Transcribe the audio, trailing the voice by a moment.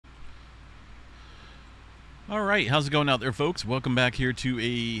All right, how's it going out there, folks? Welcome back here to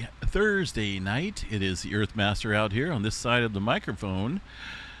a Thursday night. It is the Earthmaster out here on this side of the microphone.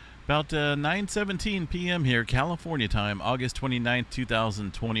 About 9:17 p.m. here, California time, August 29th,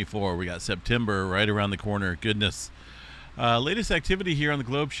 2024. We got September right around the corner. Goodness. Latest activity here on the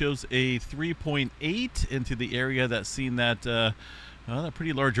globe shows a 3.8 into the area that's seen that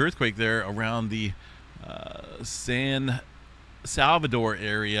pretty large earthquake there around the San Salvador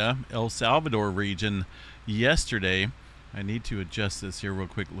area, El Salvador region yesterday. I need to adjust this here real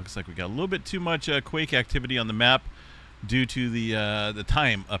quick. Looks like we got a little bit too much quake activity on the map due to the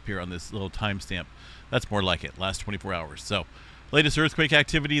time up here on this little timestamp. That's more like it, last 24 hours. So, latest earthquake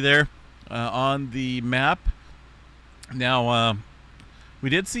activity there on the map. Now, we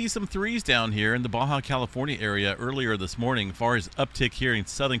did see some threes down here in the Baja California area earlier this morning. As far as uptick here in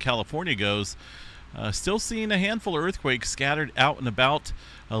Southern California goes, still seeing a handful of earthquakes scattered out and about.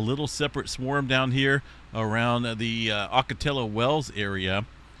 A little separate swarm down here around the Ocatello Wells area.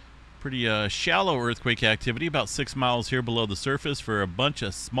 Pretty shallow earthquake activity, about 6 miles here below the surface for a bunch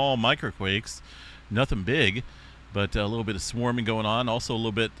of small microquakes. Nothing big, but a little bit of swarming going on. Also a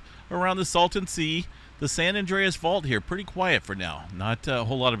little bit around the Salton Sea. The San Andreas Fault here, pretty quiet for now. Not a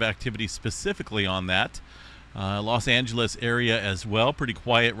whole lot of activity specifically on that. Los Angeles area as well, pretty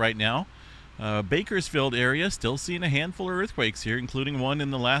quiet right now. Bakersfield area, still seeing a handful of earthquakes here, including one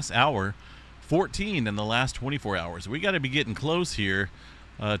in the last hour. 14 in the last 24 hours. We got to be getting close here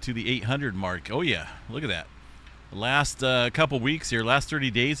to the 800 mark. Oh yeah, look at that. Last couple weeks here, last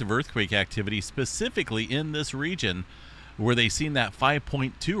 30 days of earthquake activity, specifically in this region, where they seen that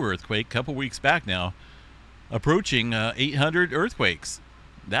 5.2 earthquake a couple weeks back now, approaching 800 earthquakes.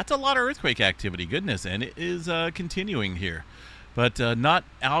 That's a lot of earthquake activity, goodness, and it is continuing here. But not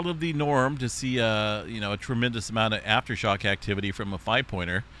out of the norm to see a tremendous amount of aftershock activity from a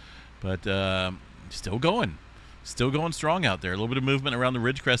 5-pointer, but still going strong out there. A little bit of movement around the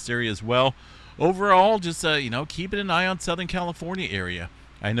Ridgecrest area as well. Overall, just keeping an eye on Southern California area.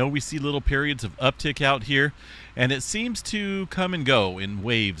 I know we see little periods of uptick out here, and it seems to come and go in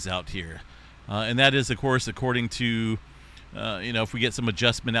waves out here. And that is, of course, according to, if we get some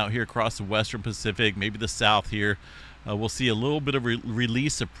adjustment out here across the Western Pacific, maybe the South here, we'll see a little bit of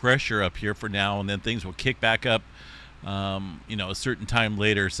release of pressure up here for now, and then things will kick back up, a certain time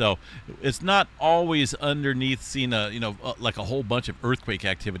later. So it's not always underneath seeing like a whole bunch of earthquake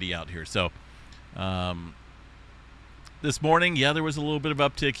activity out here. So this morning, yeah, there was a little bit of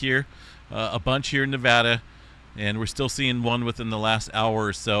uptick here, a bunch here in Nevada, and we're still seeing one within the last hour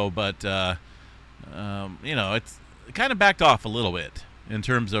or so, but it's kind of backed off a little bit in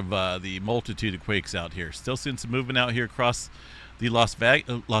terms of the multitude of quakes out here. Still seeing some movement out here across the Las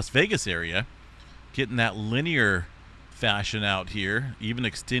Vegas area, getting that linear fashion out here, even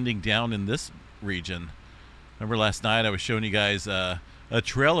extending down in this region. Remember last night I was showing you guys a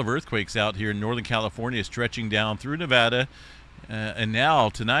trail of earthquakes out here in Northern California stretching down through Nevada, and now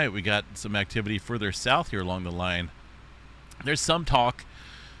tonight we got some activity further south here along the line. There's some talk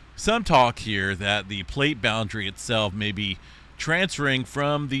here that the plate boundary itself may be transferring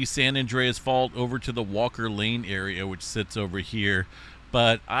from the San Andreas Fault over to the Walker Lane area, which sits over here,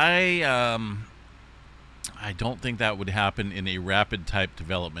 but I don't think that would happen in a rapid type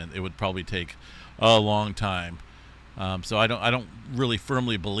development. It would probably take a long time. So I don't really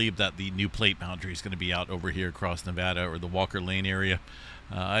firmly believe that the new plate boundary is going to be out over here across Nevada or the Walker Lane area.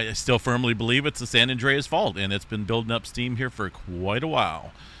 I still firmly believe it's the San Andreas Fault, and it's been building up steam here for quite a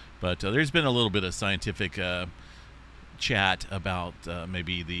while. But there's been a little bit of scientific chat about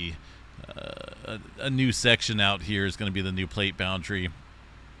maybe a new section out here is going to be the new plate boundary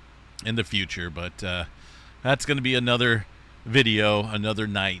in the future, but that's going to be another video, another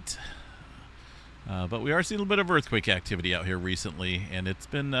night. But we are seeing a little bit of earthquake activity out here recently, and it's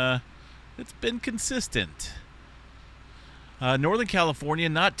been consistent. Northern California,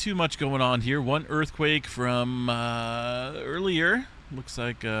 not too much going on here. One earthquake from earlier, looks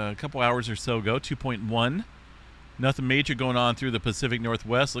like a couple hours or so ago, 2.1. Nothing major going on through the Pacific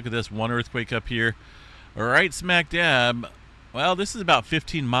Northwest. Look at this, one earthquake up here, right smack dab. Well, this is about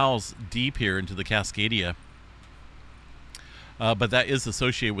 15 miles deep here into the Cascadia. But that is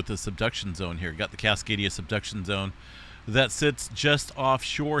associated with the subduction zone here. Got the Cascadia subduction zone that sits just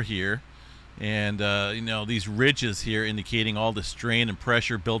offshore here. And, these ridges here indicating all the strain and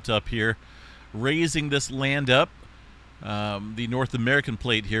pressure built up here, raising this land up. The North American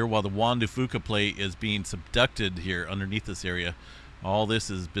plate here, while the Juan de Fuca plate is being subducted here underneath this area. All this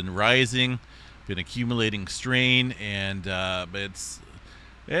has been rising, been accumulating strain, and it's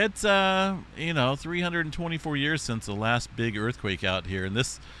 324 years since the last big earthquake out here, and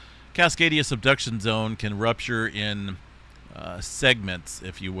this Cascadia subduction zone can rupture in segments,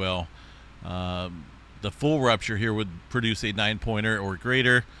 if you will. The full rupture here would produce a 9-pointer or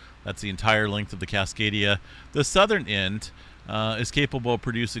greater. That's the entire length of the Cascadia. The southern end is capable of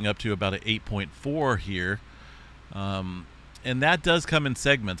producing up to about an 8.4 here. And that does come in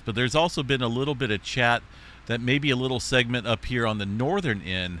segments, but there's also been a little bit of chat that maybe a little segment up here on the northern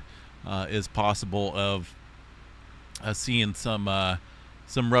end is possible of seeing some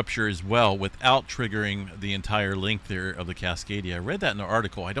rupture as well without triggering the entire length there of the Cascadia. I read that in an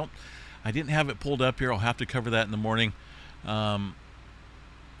article. I didn't have it pulled up here. I'll have to cover that in the morning.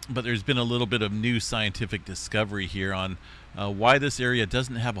 But there's been a little bit of new scientific discovery here on why this area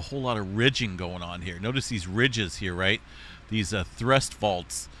doesn't have a whole lot of ridging going on here. Notice these ridges here, right? These thrust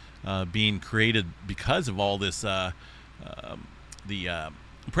faults being created because of all this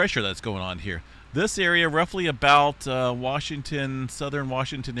pressure that's going on here. This area, roughly about Washington, southern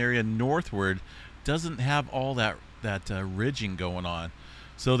Washington area northward, doesn't have all that ridging going on.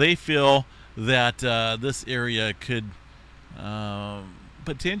 So they feel that this area could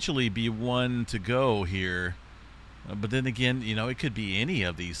potentially be one to go here. But then again, you know, it could be any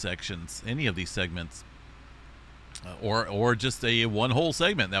of these sections, any of these segments, or just a one whole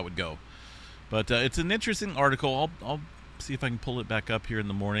segment that would go. But it's an interesting article. I'll see if I can pull it back up here in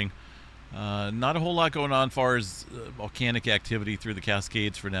the morning. Not a whole lot going on as far as volcanic activity through the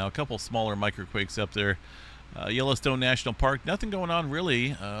Cascades for now. A couple smaller microquakes up there. Yellowstone National Park, nothing going on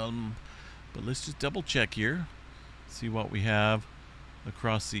really. But let's just double check here, see what we have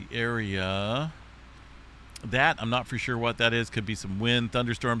across the area. That, I'm not for sure what that is. Could be some wind,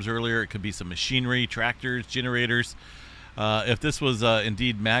 thunderstorms earlier. It could be some machinery, tractors, generators. If this was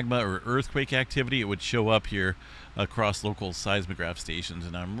indeed magma or earthquake activity, it would show up here across local seismograph stations.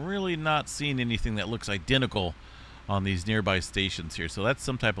 And I'm really not seeing anything that looks identical on these nearby stations here. So that's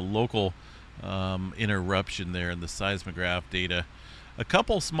some type of local interruption there in the seismograph data. A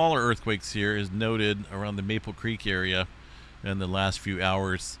couple smaller earthquakes here is noted around the Maple Creek area in the last few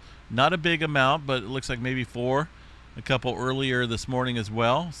hours. Not a big amount, but it looks like maybe 4. A couple earlier this morning as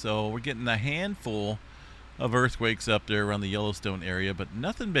well. So we're getting a handful of earthquakes up there around the Yellowstone area, but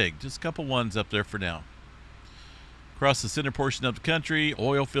nothing big. Just a couple ones up there for now. Across the center portion of the country,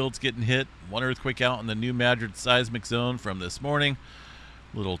 oil fields getting hit. One earthquake out in the New Madrid seismic zone from this morning.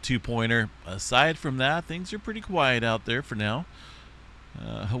 Little 2-pointer. Aside from that, things are pretty quiet out there for now.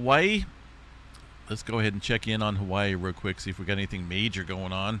 Hawaii. Let's go ahead and check in on Hawaii real quick, see if we got anything major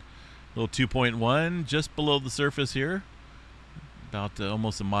going on. Little 2.1 just below the surface here. About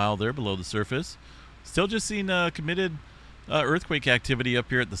almost a mile there below the surface. Still just seeing committed earthquake activity up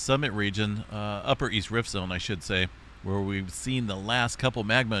here at the summit region, upper East Rift Zone, I should say, where we've seen the last couple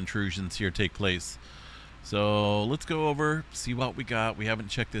magma intrusions here take place. So let's go over, see what we got. We haven't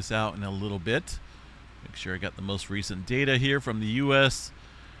checked this out in a little bit. Make sure I got the most recent data here from the USGS.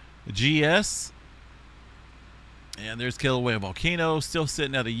 And there's Kilauea Volcano, still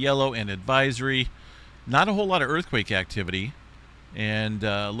sitting at a yellow and advisory. Not a whole lot of earthquake activity. And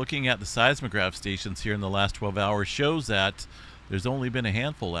looking at the seismograph stations here in the last 12 hours shows that there's only been a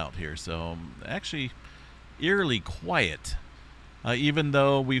handful out here. So actually eerily quiet. Even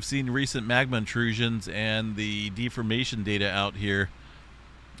though we've seen recent magma intrusions and the deformation data out here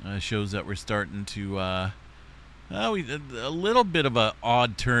shows that we're starting to a little bit of an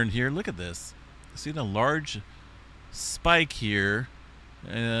odd turn here. Look at this. Seen a large spike here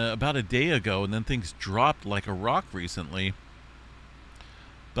about a day ago, and then things dropped like a rock recently.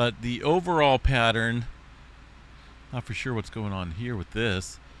 But the overall pattern, not for sure what's going on here with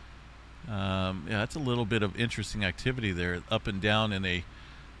this. Yeah, that's a little bit of interesting activity there, up and down in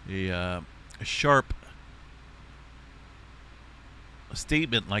a sharp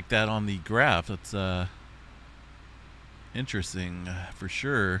statement like that on the graph. That's interesting for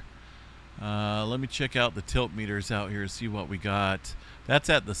sure. Let me check out the tilt meters out here, see what we got. That's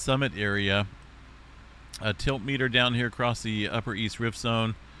at the summit area. A tilt meter down here across the upper East Rift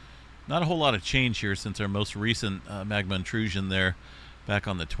Zone. Not a whole lot of change here since our most recent magma intrusion there back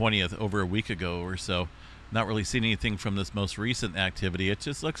on the 20th, over a week ago or so. Not really seeing anything from this most recent activity. It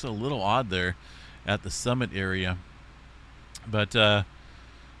just looks a little odd there at the summit area. But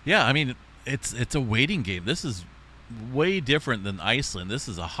yeah, I mean, it's a waiting game. This is way different than Iceland. This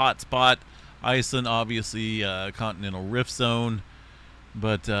is a hot spot. Iceland, obviously, continental rift zone,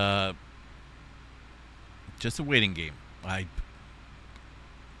 but just a waiting game.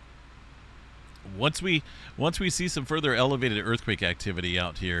 Once we see some further elevated earthquake activity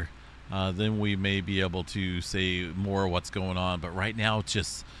out here, then we may be able to say more what's going on. But right now,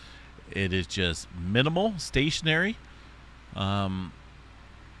 it is just minimal, stationary.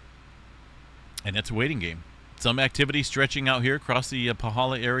 and it's a waiting game. Some activity stretching out here across the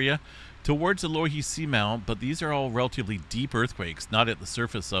Pahala area towards the Loihi Seamount, but these are all relatively deep earthquakes, not at the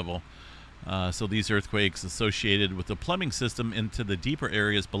surface level. So these earthquakes associated with the plumbing system into the deeper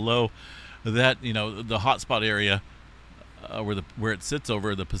areas below that, the hotspot area where it sits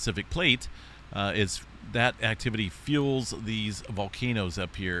over the Pacific Plate, is that activity fuels these volcanoes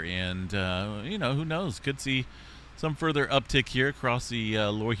up here, and who knows? Could see some further uptick here across the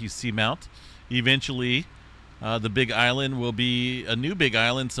Loihi Seamount. Eventually, the big island will be a new big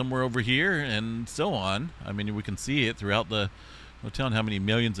island somewhere over here, and so on. I mean, we can see it throughout the, no telling how many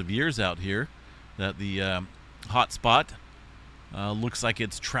millions of years out here that the hot spot looks like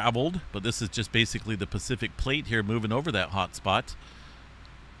it's traveled, but this is just basically the Pacific Plate here moving over that hot spot.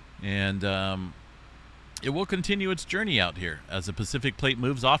 And it will continue its journey out here as the Pacific Plate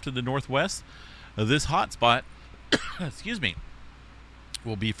moves off to the northwest. This hot spot, excuse me,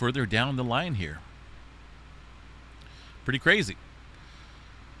 will be further down the line here. Pretty crazy.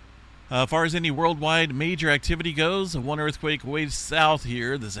 As far as any worldwide major activity goes, one earthquake way south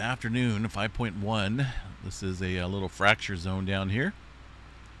here this afternoon, 5.1. This is a little fracture zone down here.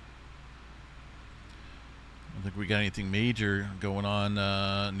 I don't think we got anything major going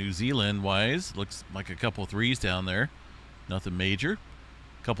on New Zealand-wise. Looks like a couple threes down there. Nothing major.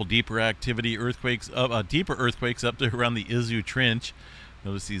 A couple deeper activity earthquakes, deeper earthquakes up there around the Izu Trench.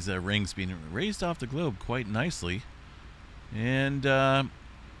 Notice these rings being raised off the globe quite nicely. And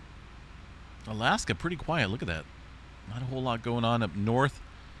Alaska, pretty quiet. Look at that. Not a whole lot going on up north.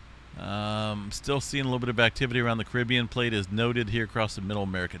 Still seeing a little bit of activity around the Caribbean Plate as noted here across the Middle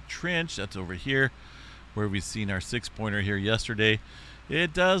America Trench. That's over here where we've seen our 6-pointer here yesterday.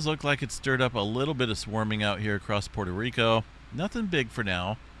 It does look like it stirred up a little bit of swarming out here across Puerto Rico. Nothing big for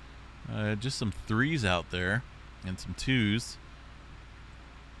now. Just some 3s out there and some 2s.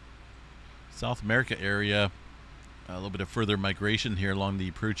 South America area, a little bit of further migration here along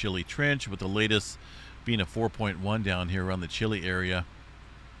the Peru-Chile Trench, with the latest being a 4.1 down here around the Chile area.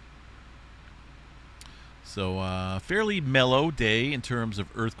 So fairly mellow day in terms of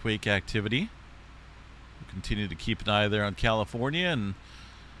earthquake activity. We'll continue to keep an eye there on California, and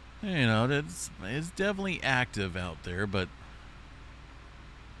it's definitely active out there, but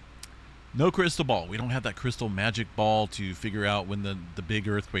no crystal ball. We don't have that crystal magic ball to figure out when the big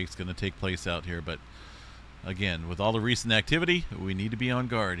earthquake's going to take place out here, but again, with all the recent activity, we need to be on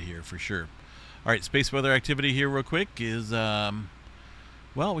guard here for sure. All right, space weather activity here real quick is,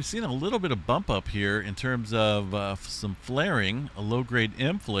 well, we've seen a little bit of bump up here in terms of some flaring, a low-grade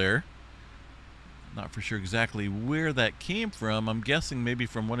M flare. Not for sure exactly where that came from. I'm guessing maybe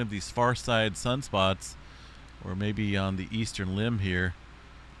from one of these far side sunspots, or maybe on the eastern limb here.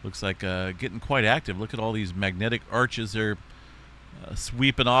 Looks like getting quite active. Look at all these magnetic arches there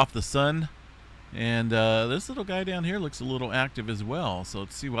sweeping off the sun. And this little guy down here looks a little active as well. So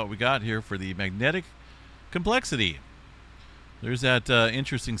let's see what we got here for the magnetic complexity. There's that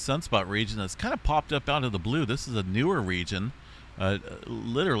interesting sunspot region that's kind of popped up out of the blue. This is a newer region,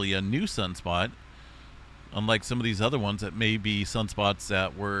 literally a new sunspot, unlike some of these other ones that may be sunspots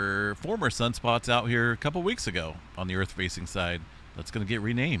that were former sunspots out here a couple weeks ago on the Earth-facing side. That's going to get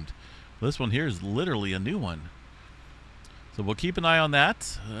renamed. This one here is literally a new one. So we'll keep an eye on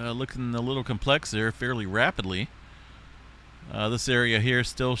that. Looking a little complex there fairly rapidly. This area here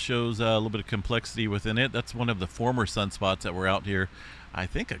still shows a little bit of complexity within it. That's one of the former sunspots that were out here, I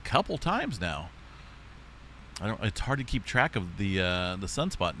think, a couple times now. It's hard to keep track of the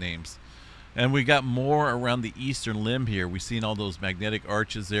sunspot names. And we got more around the eastern limb here. We've seen all those magnetic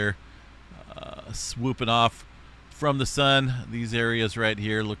arches there swooping off from the sun. These areas right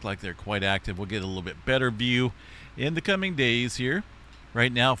here look like they're quite active. We'll get a little bit better view in the coming days here.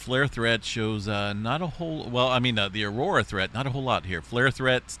 Right now, flare threat shows not a whole, well, I mean, the aurora threat, not a whole lot here. Flare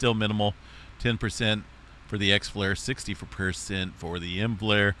threat, still minimal, 10% for the X flare, 60% for the M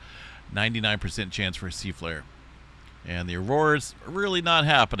flare, 99% chance for a C flare. And the auroras are really not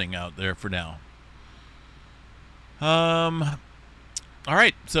happening out there for now. All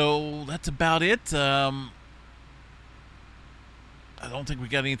right, so that's about it. I don't think we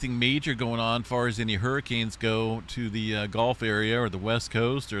got anything major going on as far as any hurricanes go to the Gulf area or the West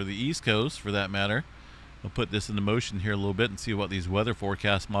Coast or the East Coast for that matter. I'll put this into motion here a little bit and see what these weather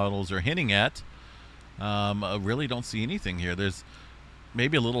forecast models are hinting at. I really don't see anything here. There's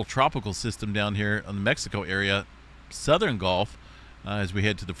maybe a little tropical system down here on the Mexico area, southern Gulf, as we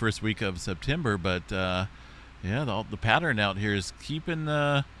head to the first week of September. But yeah, the pattern out here is keeping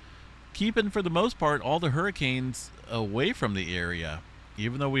for the most part all the hurricanes away from the area.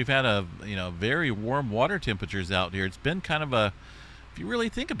 Even though we've had very warm water temperatures out here, it's been kind of a if you really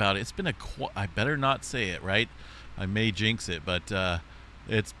think about it, it's been I better not say it, right? I may jinx it, but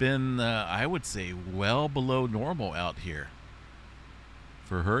it's been, I would say, well below normal out here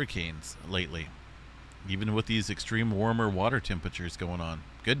for hurricanes lately, even with these extreme warmer water temperatures going on.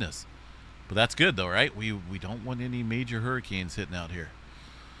 Goodness. But that's good, though, right? We don't want any major hurricanes hitting out here.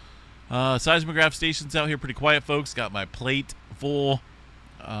 Seismograph stations out here pretty quiet, folks. Got my plate full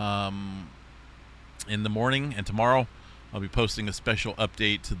in the morning, and tomorrow I'll be posting a special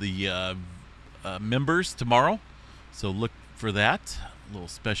update to the members tomorrow. So look for that, a little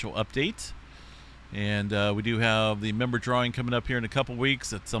special update. And we do have the member drawing coming up here in a couple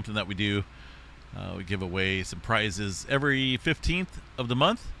weeks. That's something that we do. We give away some prizes every 15th of the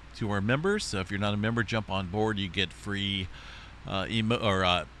month to our members. So if you're not a member, jump on board. You get free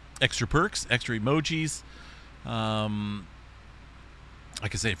extra perks, extra emojis. Like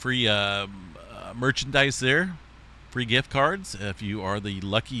I say, free merchandise there, free gift cards if you are the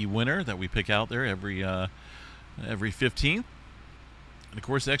lucky winner that we pick out there every 15th. And of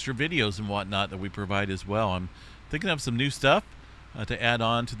course, extra videos and whatnot that we provide as well. I'm thinking of some new stuff to add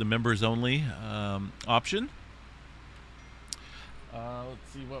on to the members only option.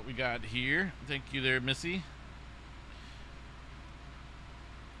 Let's see what we got here. Thank you there, Missy.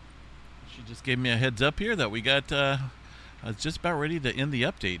 She just gave me a heads up here that we got, I was just about ready to end the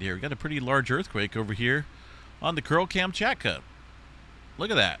update here. We got a pretty large earthquake over here on the Kamchatka.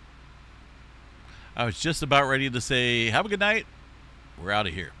 Look at that. I was just about ready to say, have a good night. We're out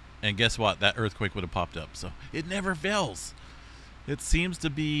of here. And guess what? That earthquake would have popped up. So it never fails. It seems to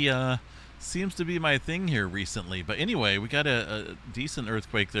be my thing here recently. But anyway, we got a decent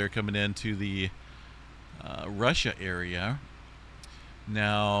earthquake there coming into the Russia area.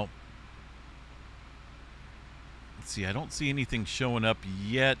 Now, let's see. I don't see anything showing up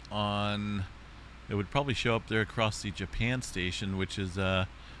yet on. It would probably show up there across the Japan station, which is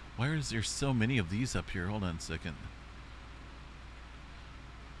why is there so many of these up here? Hold on a second.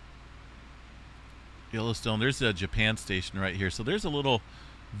 Yellowstone, there's a Japan station right here. So there's a little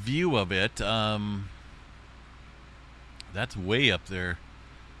view of it. That's way up there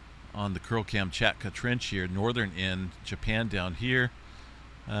on the Kamchatka Trench here, northern end, Japan down here.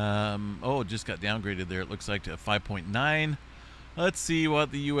 Oh, it just got downgraded there. It looks like to 5.9. Let's see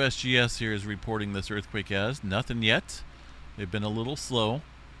what the USGS here is reporting this earthquake as. Nothing yet. They've been a little slow.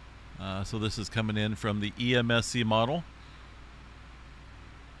 So this is coming in from the EMSC model,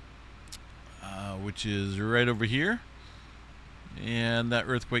 which is right over here. And that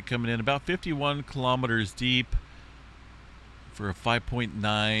earthquake coming in about 51 kilometers deep for a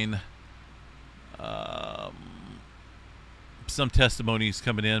 5.9. Some testimonies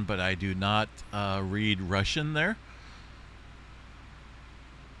coming in, but I do not read Russian there.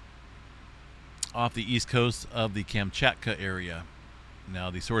 Off the east coast of the Kamchatka area. Now,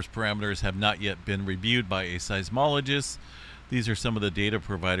 the source parameters have not yet been reviewed by a seismologist. These are some of the data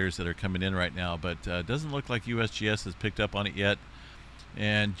providers that are coming in right now, but it doesn't look like USGS has picked up on it yet.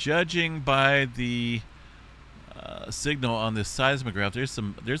 And judging by the signal on this seismograph,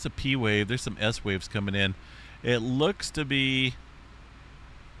 there's a P wave, there's some S waves coming in. It looks to be,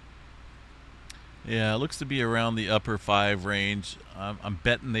 yeah, it looks to be around the upper 5 range. I'm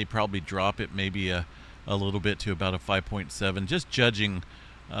betting they probably drop it maybe a little bit to about a 5.7. Just judging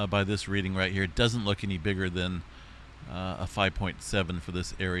by this reading right here, it doesn't look any bigger than a 5.7 for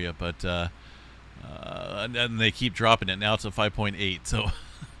this area, but and they keep dropping it. Now it's a 5.8. So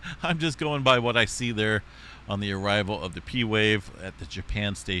I'm just going by what I see there on the arrival of the P wave at the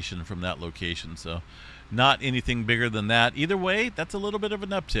Japan station from that location. So not anything bigger than that. Either way, that's a little bit of an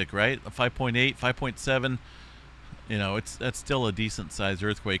uptick, right? A 5.8, 5.7. You know, that's still a decent sized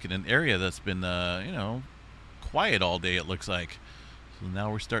earthquake in an area that's been, you know, quiet all day, it looks like. So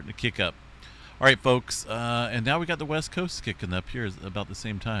now we're starting to kick up. All right, folks, and now we got the West Coast kicking up here about the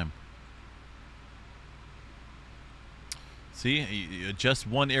same time. See, you adjust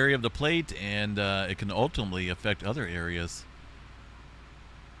one area of the plate, and it can ultimately affect other areas.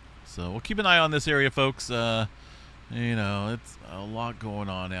 So we'll keep an eye on this area, folks. You know, it's a lot going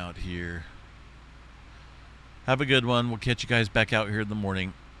on out here. Have a good one. We'll catch you guys back out here in the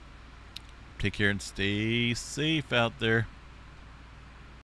morning. Take care and stay safe out there.